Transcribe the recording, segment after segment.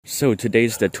So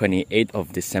today's the 28th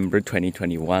of December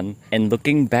 2021, and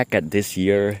looking back at this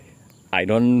year, I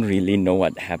don't really know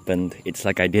what happened. It's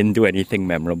like I didn't do anything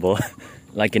memorable.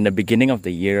 Like in the beginning of the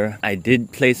year, I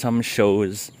did play some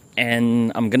shows,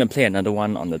 and I'm gonna play another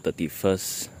one on the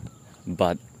 31st.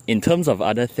 But in terms of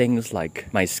other things like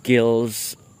my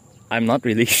skills, I'm not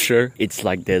really sure. It's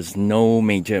like there's no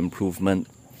major improvement.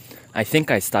 I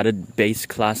think I started bass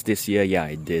class this year, yeah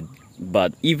I did.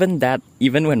 But even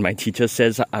when my teacher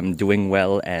says I'm doing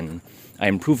well and I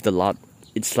improved a lot,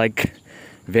 it's like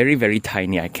very, very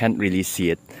tiny. I can't really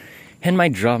see it. And my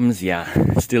drums, yeah,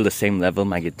 still the same level.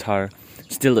 My guitar,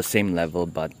 still the same level.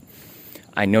 But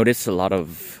I noticed not a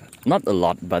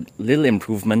lot, but little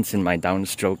improvements in my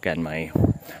downstroke and my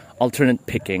alternate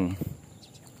picking.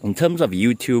 In terms of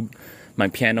YouTube, my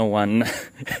piano one,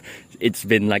 it's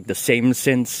been like the same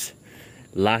since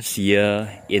last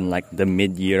year in like the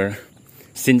mid-year.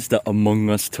 Since the Among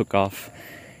Us took off,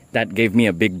 that gave me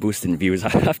a big boost in views.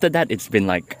 After that, it's been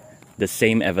like the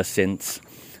same ever since.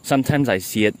 Sometimes I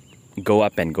see it go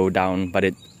up and go down, but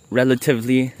it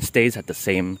relatively stays at the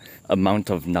same amount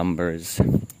of numbers.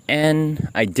 And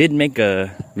I did make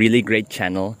a really great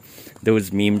channel,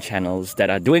 those meme channels that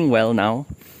are doing well now.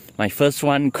 My first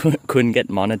one couldn't get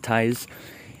monetized,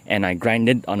 and I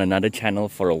grinded on another channel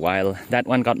for a while. That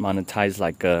one got monetized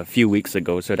like a few weeks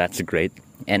ago, so that's great.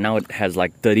 And now it has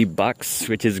like $30,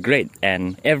 which is great.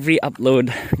 And every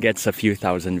upload gets a few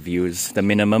thousand views. The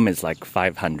minimum is like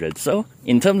 500. So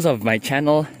in terms of my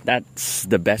channel, that's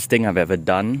the best thing I've ever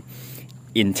done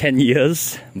in 10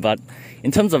 years. But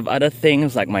in terms of other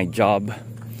things like my job,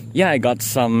 yeah, I got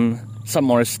some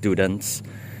more students.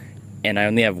 And I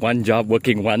only have one job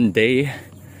working one day.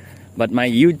 But my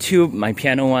YouTube, my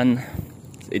piano one,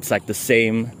 it's like the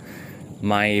same.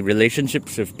 My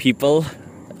relationships with people,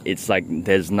 it's like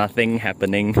there's nothing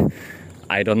happening.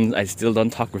 I still don't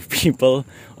talk with people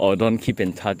or don't keep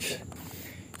in touch.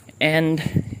 And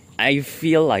I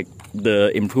feel like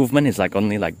the improvement is like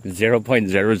only like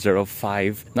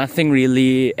 0.005. Nothing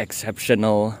really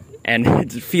exceptional, and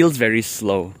it feels very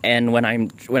slow. And when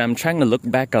I'm trying to look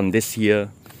back on this year,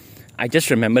 I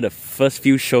just remember the first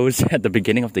few shows at the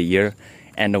beginning of the year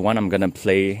and the one I'm gonna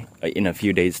play in a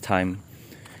few days' time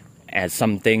as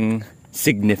something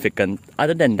significant.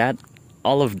 Other than that,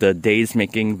 all of the days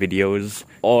making videos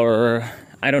or,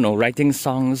 I don't know, writing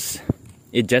songs,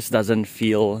 it just doesn't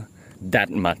feel that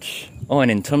much. Oh, and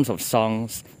in terms of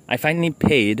songs, I finally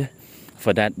paid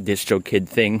for that DistroKid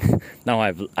thing. Now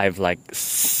I've like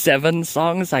 7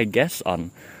 songs, I guess,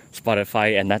 on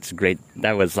Spotify, and that's great.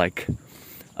 That was like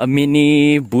a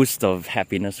mini boost of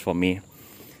happiness for me.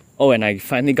 Oh, and I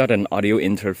finally got an audio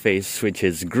interface, which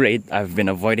is great. I've been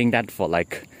avoiding that for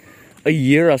like a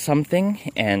year or something,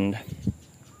 and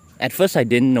at first I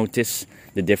didn't notice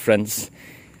the difference,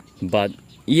 but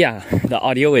yeah, the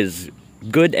audio is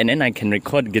good, and then I can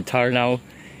record guitar now,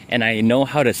 and I know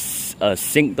how to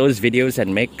sync those videos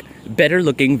and make better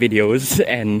looking videos.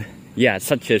 And yeah, it's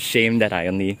such a shame that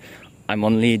I'm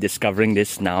only discovering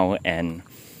this now, and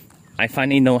I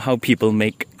finally know how people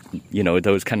make, you know,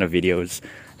 those kind of videos.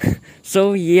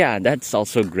 So yeah, that's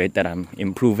also great that I'm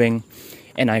improving.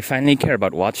 And I finally care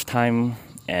about watch time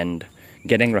and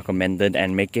getting recommended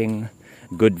and making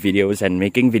good videos and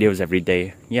making videos every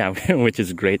day. Yeah, which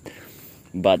is great.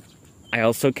 But I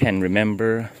also can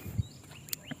remember,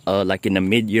 like in the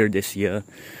mid-year this year,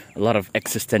 a lot of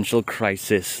existential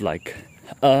crisis, like,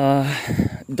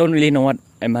 don't really know what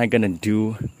am I gonna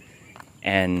do,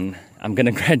 and I'm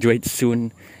gonna graduate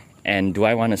soon. And do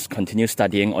I want to continue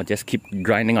studying or just keep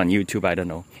grinding on YouTube? I don't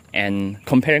know. And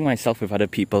comparing myself with other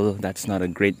people, that's not a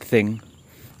great thing.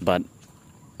 But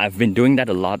I've been doing that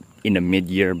a lot in the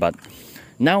mid-year, but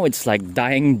now it's like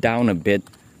dying down a bit.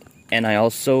 And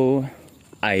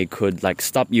I could like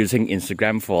stop using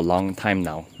Instagram for a long time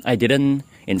now. I didn't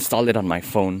install it on my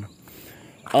phone.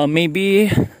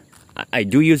 Maybe I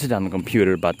do use it on the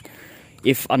computer, but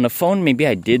if on the phone, maybe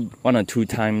I did 1 or 2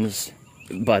 times.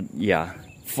 But yeah,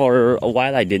 for a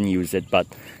while I didn't use it. But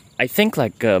I think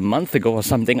like a month ago or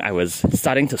something, I was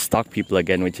starting to stalk people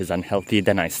again, which is unhealthy.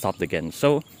 Then I stopped again.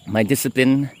 So my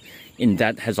discipline in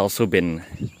that has also been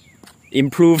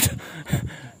improved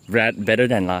better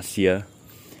than last year.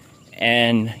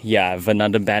 And yeah, I have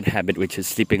another bad habit, which is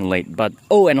sleeping late. But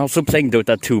oh, and also playing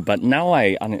Dota 2. But now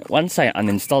once I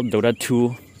uninstalled Dota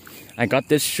 2, I got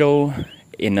this show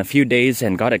in a few days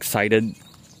and got excited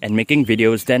and making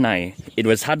videos. Then it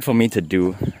was hard for me to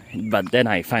do, but then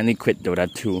I finally quit Dota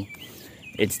 2.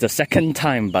 It's the second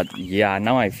time, but yeah,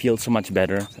 now I feel so much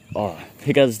better. Oh,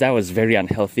 because that was very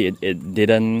unhealthy. It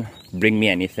didn't bring me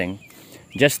anything.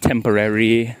 Just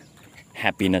temporary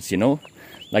happiness, you know?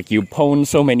 Like you pwn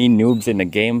so many noobs in a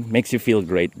game, makes you feel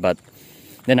great. But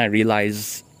then I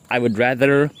realize I would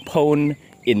rather pwn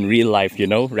in real life, you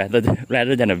know, rather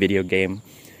than a video game.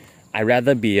 I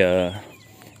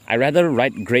rather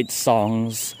write great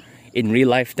songs in real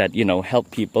life that, you know,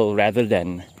 help people rather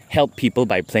than help people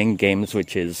by playing games,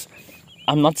 which is,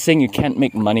 I'm not saying you can't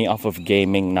make money off of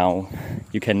gaming now.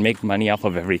 You can make money off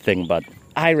of everything, but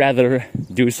I rather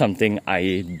do something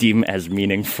I deem as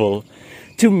meaningful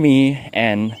to me,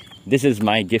 and this is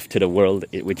my gift to the world,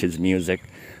 which is music.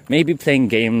 Maybe playing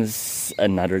games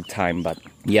another time, but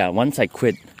yeah, once I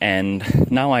quit, and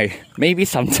now maybe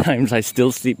sometimes I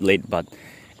still sleep late, but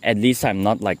at least I'm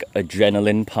not like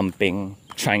adrenaline pumping,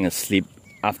 trying to sleep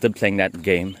after playing that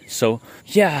game. So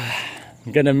yeah,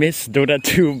 I'm gonna miss Dota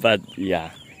 2, but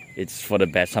yeah, it's for the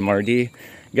best. I'm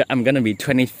gonna be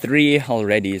 23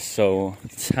 already, so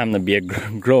it's time to be a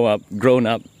grown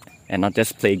up, and not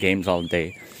just play games all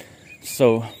day.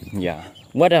 So yeah,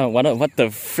 what the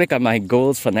frick are my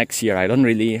goals for next year? I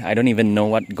don't even know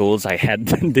what goals I had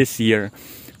this year,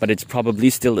 but it's probably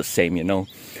still the same, you know.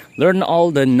 Learn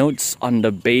all the notes on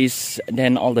the bass,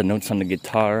 then all the notes on the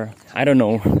guitar. I don't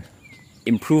know,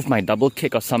 improve my double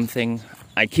kick or something.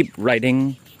 I keep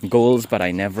writing goals, but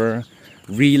I never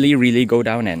really go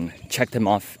down and check them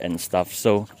off and stuff.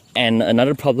 So, and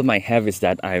another problem I have is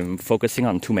that I'm focusing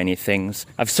on too many things.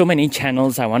 I have so many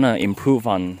channels. I want to improve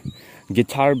on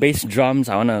guitar, bass, drums.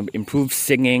 I want to improve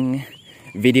singing,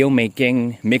 video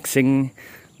making, mixing.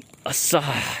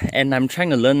 And I'm trying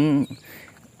to learn.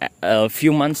 A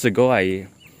few months ago,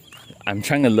 I'm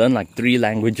trying to learn like 3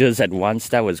 languages at once.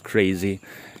 That was crazy.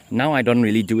 Now I don't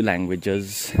really do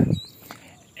languages,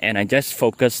 and I just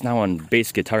focus now on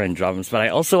bass, guitar, and drums. But I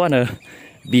also want to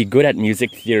be good at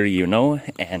music theory, you know,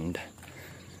 and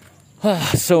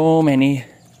so many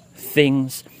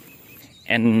things.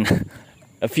 And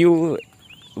a few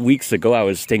weeks ago, I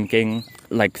was thinking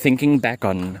back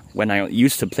on when I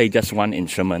used to play just one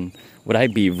instrument. Would I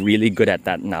be really good at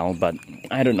that now? But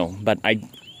I don't know. But I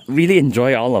really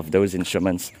enjoy all of those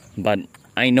instruments. But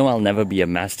I know I'll never be a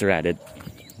master at it.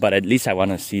 But at least I want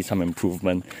to see some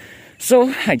improvement.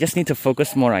 So I just need to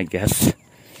focus more, I guess.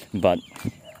 But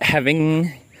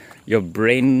having your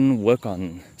brain work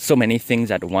on so many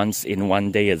things at once in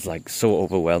one day is like so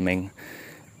overwhelming.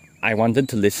 I wanted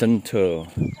to listen to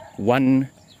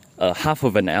half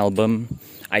of an album.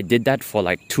 I did that for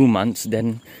like 2 months.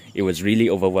 Then it was really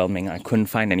overwhelming. I couldn't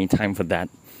find any time for that.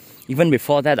 Even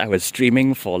before that, I was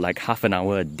streaming for like half an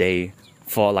hour a day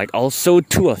for like also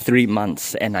 2 or 3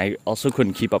 months, and I also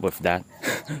couldn't keep up with that.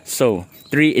 So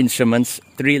 3 instruments,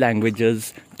 3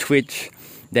 languages, Twitch,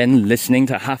 then listening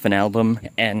to half an album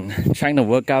and trying to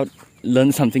work out,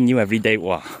 learn something new every day.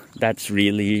 Wow, that's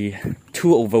really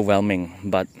too overwhelming.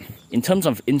 But in terms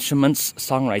of instruments,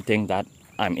 songwriting, that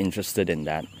I'm interested in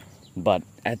that. But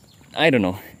I don't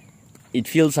know, it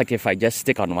feels like if I just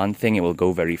stick on one thing, it will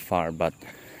go very far. But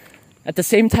at the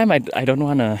same time, I don't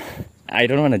want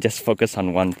to just focus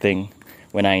on one thing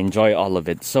when I enjoy all of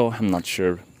it. So I'm not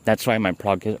sure. That's why my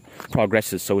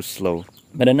progress is so slow.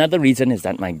 But another reason is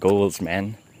that my goals,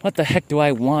 man. What the heck do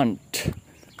I want?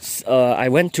 I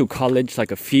went to college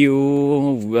like a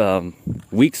few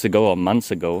weeks ago or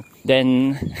months ago.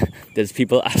 Then there's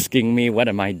people asking me, what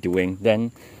am I doing?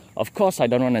 Then, of course, I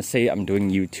don't want to say I'm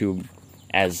doing YouTube,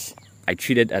 as I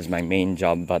treat it as my main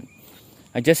job. But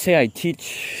I just say I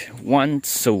teach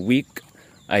once a week.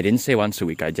 I didn't say once a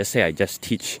week. I just say I just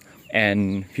teach.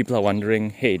 And people are wondering,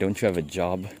 hey, don't you have a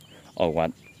job or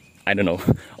what? I don't know.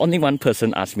 Only one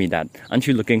person asked me that. Aren't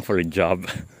you looking for a job?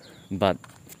 But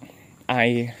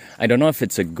I don't know if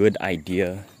it's a good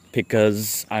idea,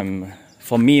 because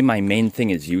for me, my main thing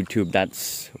is YouTube.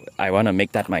 I want to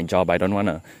make that my job. I don't want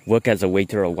to work as a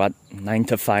waiter or 9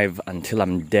 to 5 until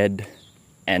I'm dead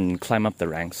and climb up the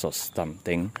ranks or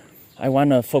something. I want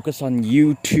to focus on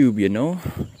YouTube, you know,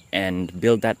 and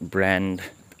build that brand.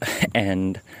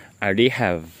 And I already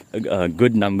have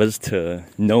good numbers to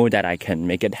know that I can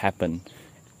make it happen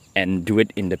and do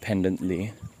it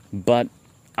independently. But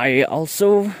I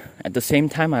also, at the same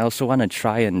time, I also want to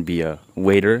try and be a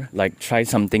waiter, like try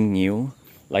something new.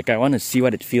 Like I want to see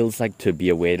what it feels like to be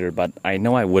a waiter, but I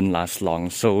know I wouldn't last long,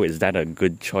 so is that a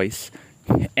good choice?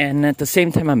 And at the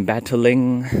same time, I'm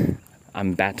battling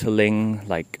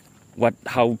like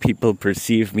how people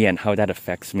perceive me and how that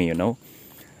affects me, you know?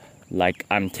 Like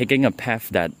I'm taking a path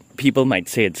that people might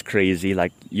say it's crazy,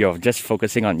 like you're just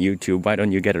focusing on YouTube, why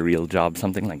don't you get a real job,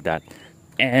 something like that.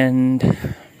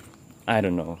 And I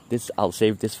don't know, I'll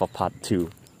save this for part 2.